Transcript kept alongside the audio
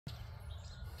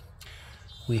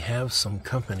We have some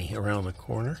company around the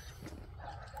corner.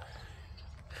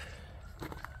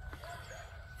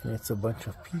 And it's a bunch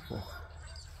of people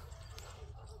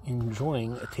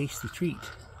enjoying a tasty treat.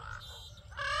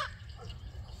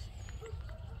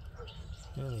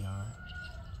 Here they are.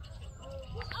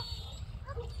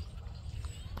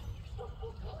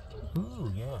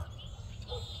 Ooh, yeah.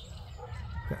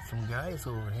 Got some guys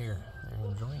over here. They're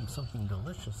enjoying something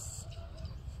delicious.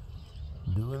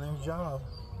 Doing their job.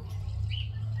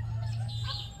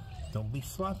 Don't be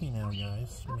sloppy now,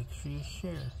 guys. Make sure you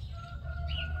share.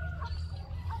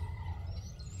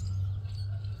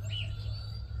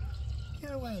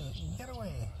 Get away! Get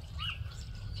away!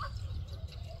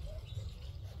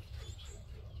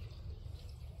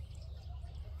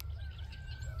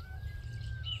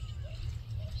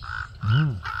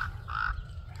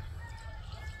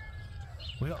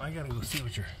 Well, I gotta go see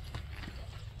what it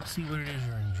is you're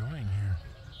enjoying here.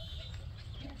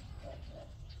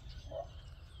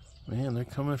 Man, they're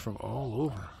coming from all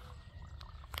over.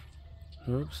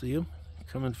 Oops, see them?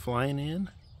 Coming flying in.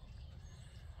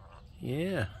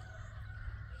 Yeah.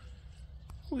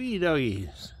 Wee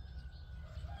doggies.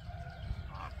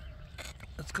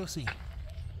 Let's go see.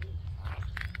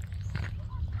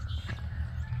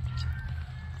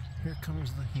 Here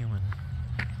comes the human.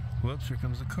 Whoops, here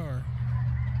comes the car.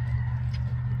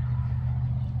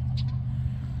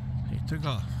 He took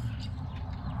off.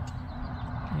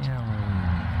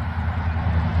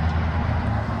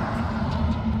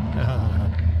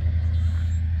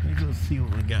 Let's go see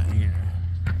what we got here.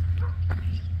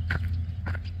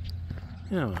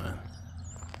 Come on.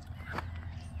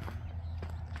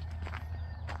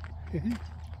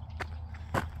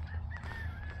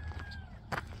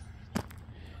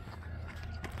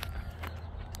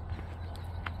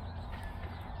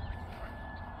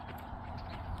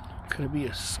 Could it be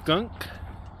a skunk?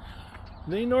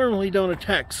 They normally don't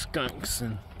attack skunks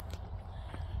and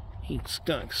eat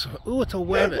skunks. Ooh, it's a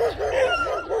webbit.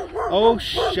 Oh,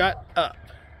 shut up.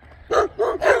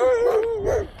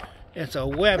 It's a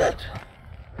webbit.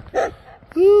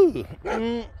 Ooh.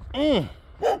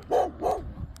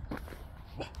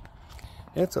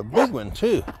 It's a big one,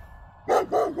 too.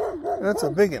 That's a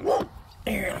big one.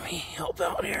 Here, let me help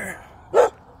out here.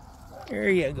 There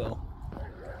you go.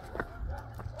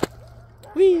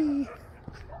 Whee!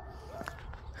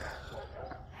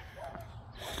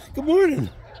 Good morning.